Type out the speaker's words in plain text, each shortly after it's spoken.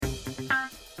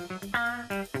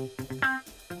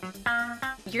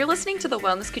You're listening to the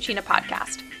Wellness Cucina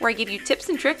podcast, where I give you tips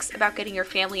and tricks about getting your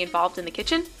family involved in the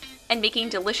kitchen and making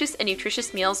delicious and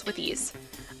nutritious meals with ease.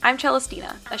 I'm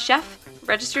Celestina, a chef,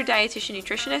 registered dietitian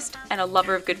nutritionist, and a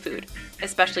lover of good food,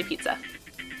 especially pizza.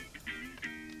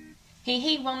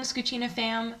 Hey, Wellness Cucina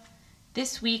fam!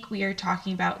 This week we are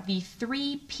talking about the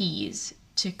 3 P's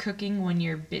to cooking when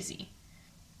you're busy.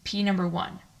 P number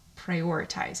 1,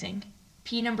 prioritizing.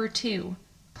 P number 2,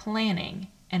 planning.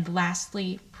 And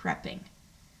lastly, prepping.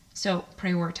 So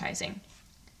prioritizing.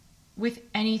 With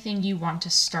anything you want to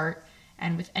start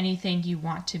and with anything you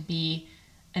want to be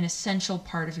an essential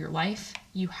part of your life,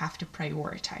 you have to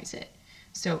prioritize it.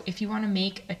 So if you want to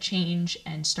make a change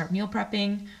and start meal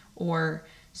prepping or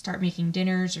start making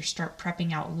dinners or start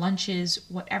prepping out lunches,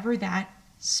 whatever that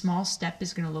small step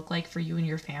is going to look like for you and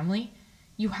your family,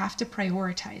 you have to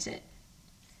prioritize it.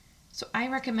 So I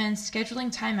recommend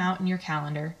scheduling time out in your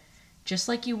calendar, just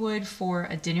like you would for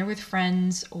a dinner with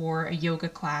friends or a yoga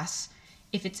class.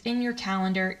 If it's in your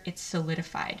calendar, it's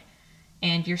solidified.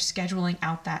 And you're scheduling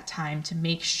out that time to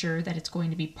make sure that it's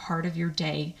going to be part of your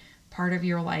day, part of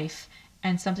your life,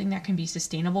 and something that can be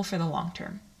sustainable for the long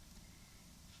term.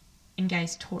 And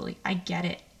guys, totally, I get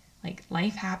it. Like,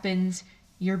 life happens,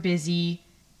 you're busy,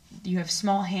 you have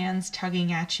small hands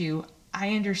tugging at you.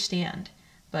 I understand.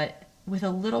 But with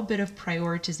a little bit of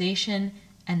prioritization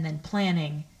and then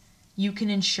planning, you can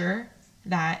ensure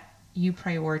that you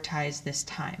prioritize this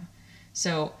time.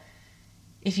 So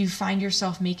if you find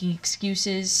yourself making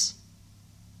excuses,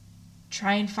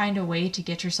 try and find a way to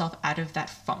get yourself out of that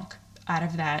funk, out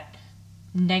of that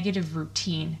negative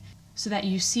routine, so that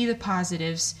you see the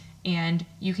positives and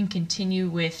you can continue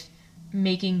with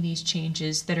making these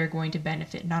changes that are going to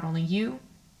benefit not only you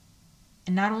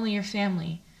and not only your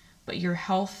family, but your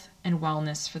health and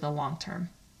wellness for the long term.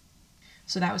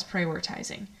 So that was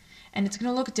prioritizing. And it's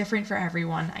going to look different for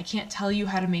everyone. I can't tell you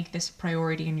how to make this a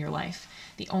priority in your life.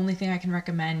 The only thing I can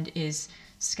recommend is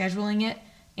scheduling it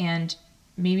and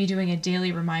maybe doing a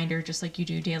daily reminder, just like you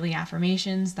do daily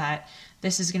affirmations, that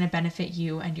this is going to benefit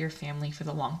you and your family for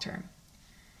the long term.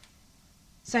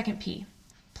 Second P,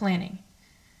 planning.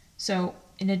 So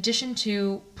in addition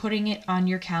to putting it on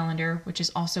your calendar, which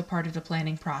is also part of the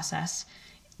planning process,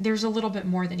 there's a little bit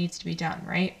more that needs to be done,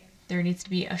 right? There needs to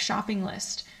be a shopping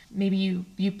list. Maybe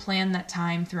you plan that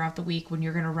time throughout the week when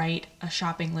you're going to write a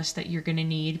shopping list that you're going to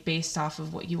need based off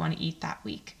of what you want to eat that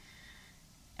week.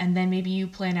 And then maybe you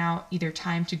plan out either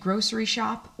time to grocery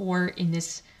shop or, in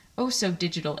this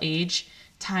oh-so-digital age,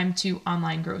 time to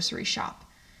online grocery shop.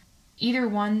 Either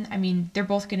one, they're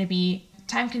both going to be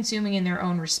time-consuming in their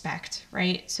own respect,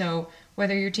 right? So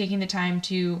whether you're taking the time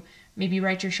to maybe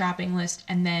write your shopping list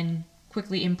and then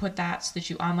quickly input that so that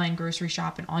you online grocery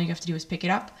shop and all you have to do is pick it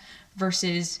up,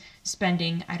 versus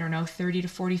spending, 30 to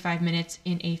 45 minutes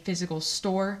in a physical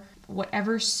store.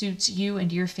 Whatever suits you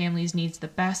and your family's needs the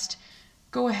best,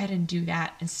 go ahead and do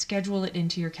that and schedule it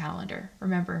into your calendar.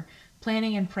 Remember,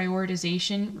 planning and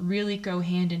prioritization really go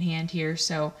hand in hand here,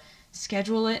 so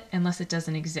schedule it unless it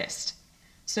doesn't exist.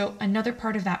 So another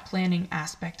part of that planning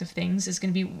aspect of things is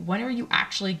going to be, when are you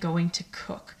actually going to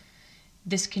cook?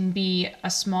 This can be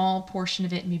a small portion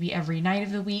of it, maybe every night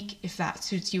of the week, if that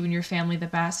suits you and your family the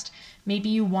best. Maybe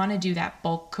you want to do that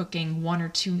bulk cooking 1 or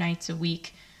 2 nights a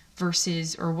week or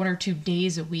 1 or 2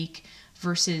 days a week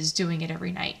versus doing it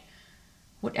every night.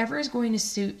 Whatever is going to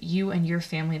suit you and your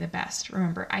family the best.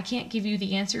 Remember, I can't give you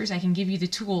the answers. I can give you the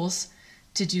tools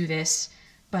to do this,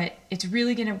 but it's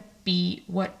really going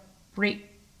to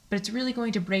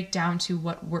break down to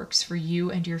what works for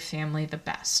you and your family the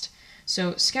best.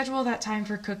 So schedule that time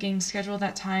for cooking, schedule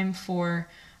that time for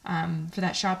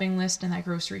that shopping list and that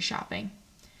grocery shopping.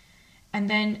 And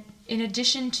then in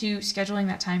addition to scheduling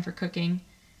that time for cooking,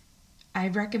 I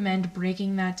recommend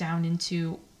breaking that down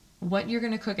into what you're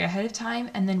going to cook ahead of time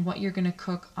and then what you're going to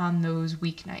cook on those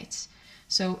weeknights.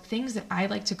 So things that I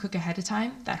like to cook ahead of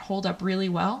time that hold up really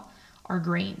well are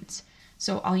grains.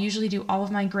 So I'll usually do all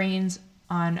of my grains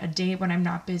on a day when I'm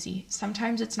not busy.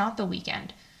 Sometimes it's not the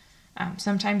weekend.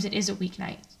 Sometimes it is a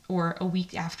weeknight or a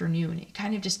week afternoon. It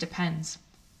kind of just depends.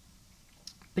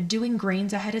 But doing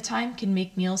grains ahead of time can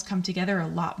make meals come together a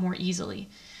lot more easily.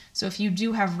 So if you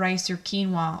do have rice or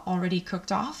quinoa already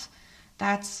cooked off,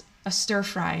 that's a stir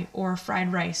fry or a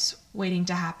fried rice waiting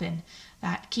to happen.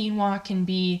 That quinoa can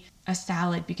be a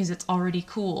salad because it's already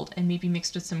cooled and maybe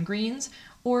mixed with some greens,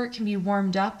 or it can be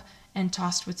warmed up and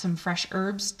tossed with some fresh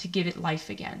herbs to give it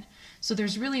life again. So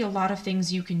there's really a lot of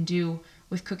things you can do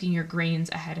with cooking your grains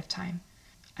ahead of time.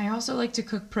 I also like to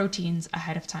cook proteins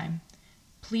ahead of time.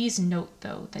 Please note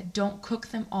though that don't cook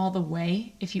them all the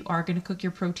way if you are going to cook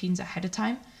your proteins ahead of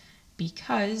time,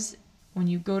 because when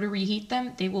you go to reheat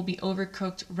them, they will be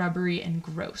overcooked, rubbery, and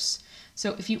gross.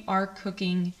 So if you are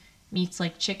cooking meats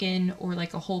like chicken or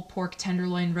like a whole pork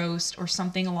tenderloin roast or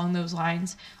something along those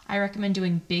lines, I recommend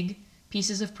doing big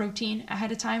pieces of protein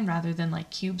ahead of time rather than like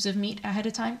cubes of meat ahead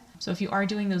of time. So if you are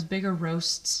doing those bigger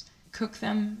roasts, cook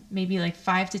them maybe like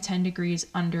 5 to 10 degrees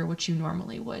under what you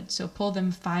normally would. So pull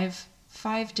them 5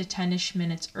 to 10-ish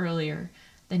minutes earlier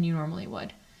than you normally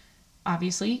would.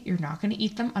 Obviously, you're not going to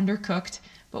eat them undercooked,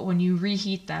 but when you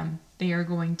reheat them, they are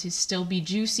going to still be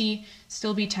juicy,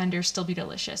 still be tender, still be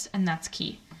delicious, and that's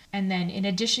key. And then in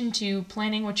addition to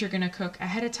planning what you're going to cook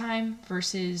ahead of time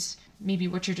versus maybe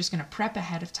what you're just going to prep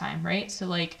ahead of time, right? So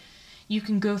like you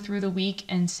can go through the week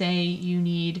and say you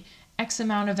need X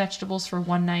amount of vegetables for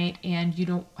one night and you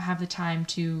don't have the time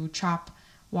to chop,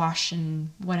 wash, and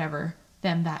whatever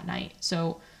them that night.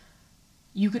 So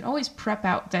you can always prep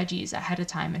out veggies ahead of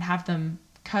time and have them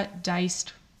cut,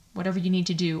 diced, whatever you need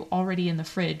to do already in the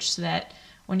fridge so that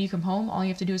when you come home, all you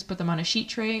have to do is put them on a sheet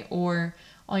tray or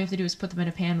all you have to do is put them in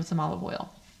a pan with some olive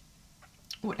oil.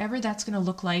 Whatever that's going to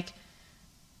look like,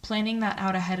 planning that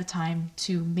out ahead of time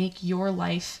to make your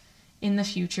life in the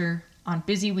future on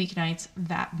busy weeknights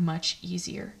that much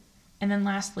easier. And then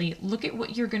lastly, look at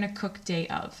what you're going to cook day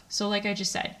of. So like I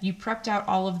just said, you prepped out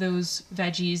all of those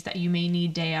veggies that you may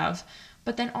need day of,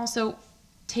 but then also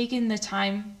take the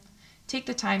time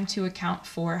to account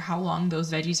for how long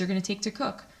those veggies are going to take to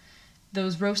cook.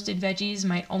 Those roasted veggies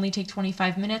might only take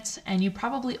 25 minutes, and you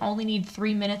probably only need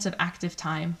 3 minutes of active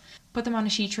time. Put them on a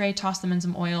sheet tray, toss them in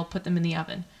some oil, put them in the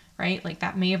oven, right? Like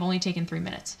that may have only taken 3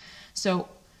 minutes. So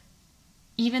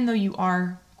even though you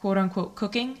are quote unquote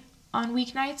cooking on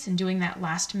weeknights and doing that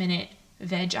last minute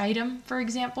veg item, for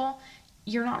example,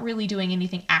 you're not really doing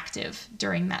anything active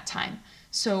during that time.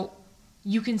 So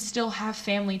you can still have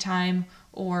family time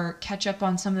or catch up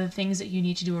on some of the things that you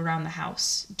need to do around the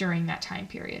house during that time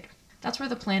period. That's where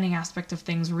the planning aspect of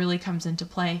things really comes into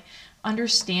play.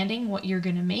 Understanding what you're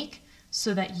going to make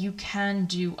so that you can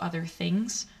do other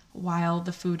things while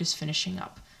the food is finishing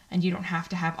up. And you don't have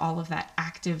to have all of that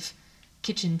active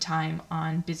kitchen time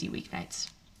on busy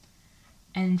weeknights.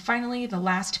 And finally, the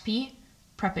last P,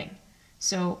 prepping.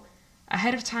 So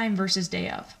ahead of time versus day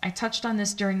of. I touched on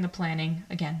this during the planning.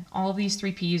 Again, all of these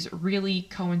 3 Ps really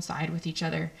coincide with each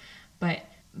other, but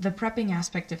the prepping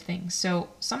aspect of things. So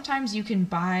sometimes you can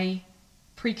buy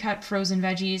pre-cut frozen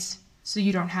veggies so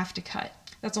you don't have to cut.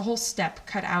 That's a whole step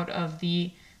cut out of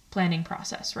the planning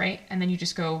process, right? And then you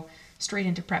just go straight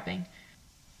into prepping.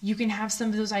 You can have some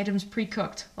of those items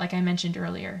pre-cooked, like I mentioned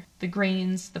earlier. The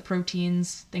grains, the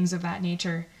proteins, things of that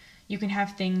nature. You can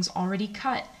have things already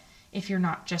cut if you're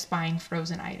not just buying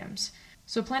frozen items.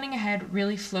 So planning ahead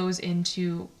really flows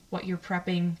into what you're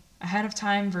prepping ahead of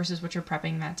time versus what you're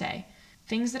prepping that day.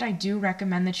 Things that I do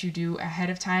recommend that you do ahead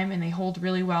of time, and they hold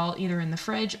really well either in the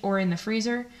fridge or in the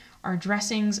freezer, are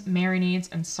dressings, marinades,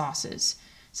 and sauces.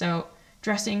 So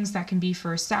dressings that can be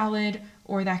for a salad,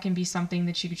 or that can be something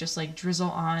that you could just like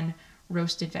drizzle on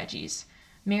roasted veggies.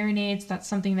 Marinades, that's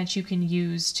something that you can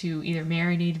use to either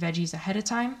marinate veggies ahead of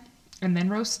time and then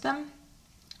roast them.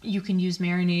 You can use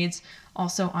marinades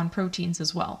also on proteins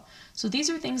as well. So these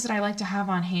are things that I like to have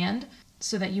on hand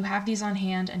so that you have these on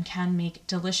hand and can make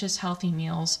delicious, healthy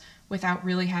meals without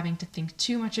really having to think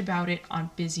too much about it on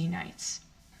busy nights.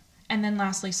 And then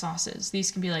lastly, sauces.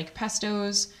 These can be like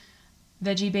pestos,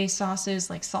 veggie-based sauces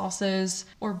like salsas,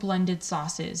 or blended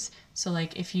sauces. So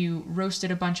like if you roasted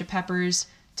a bunch of peppers,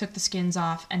 took the skins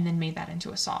off, and then made that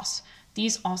into a sauce.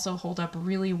 These also hold up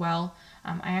really well.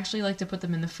 I actually like to put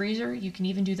them in the freezer. You can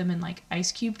even do them in like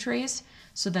ice cube trays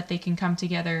so that they can come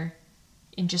together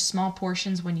in just small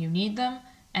portions when you need them,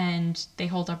 and they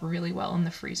hold up really well in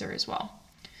the freezer as well.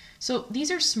 So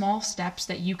these are small steps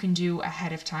that you can do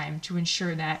ahead of time to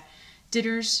ensure that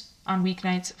dinners on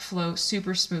weeknights flow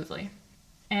super smoothly.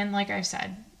 And like I've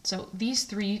said, so these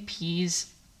 3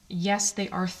 Ps, yes, they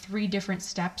are 3 different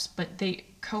steps, but they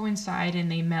coincide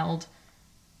and they meld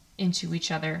into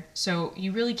each other. So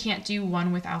you really can't do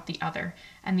one without the other.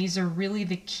 And these are really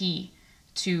the key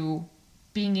to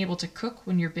being able to cook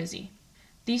when you're busy.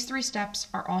 These 3 steps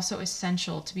are also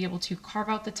essential to be able to carve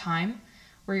out the time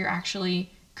where you're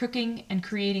actually cooking and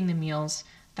creating the meals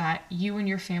that you and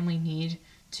your family need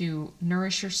to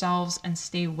nourish yourselves and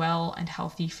stay well and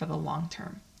healthy for the long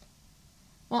term.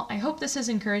 Well, I hope this has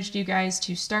encouraged you guys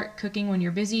to start cooking when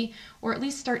you're busy, or at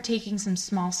least start taking some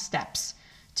small steps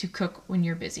to cook when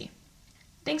you're busy.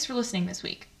 Thanks for listening this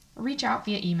week. Reach out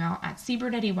via email at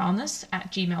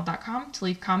cbernettywellness@gmail.com to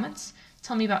leave comments,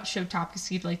 tell me about show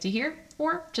topics you'd like to hear,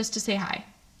 or just to say hi.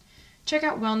 Check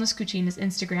out Wellness Cucina's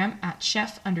Instagram at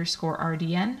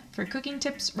chef_RDN for cooking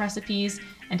tips, recipes,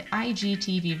 and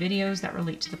IGTV videos that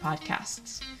relate to the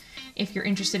podcasts. If you're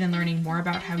interested in learning more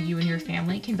about how you and your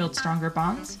family can build stronger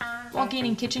bonds while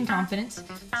gaining kitchen confidence,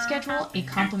 schedule a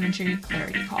complimentary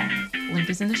clarity call. Link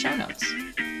is in the show notes.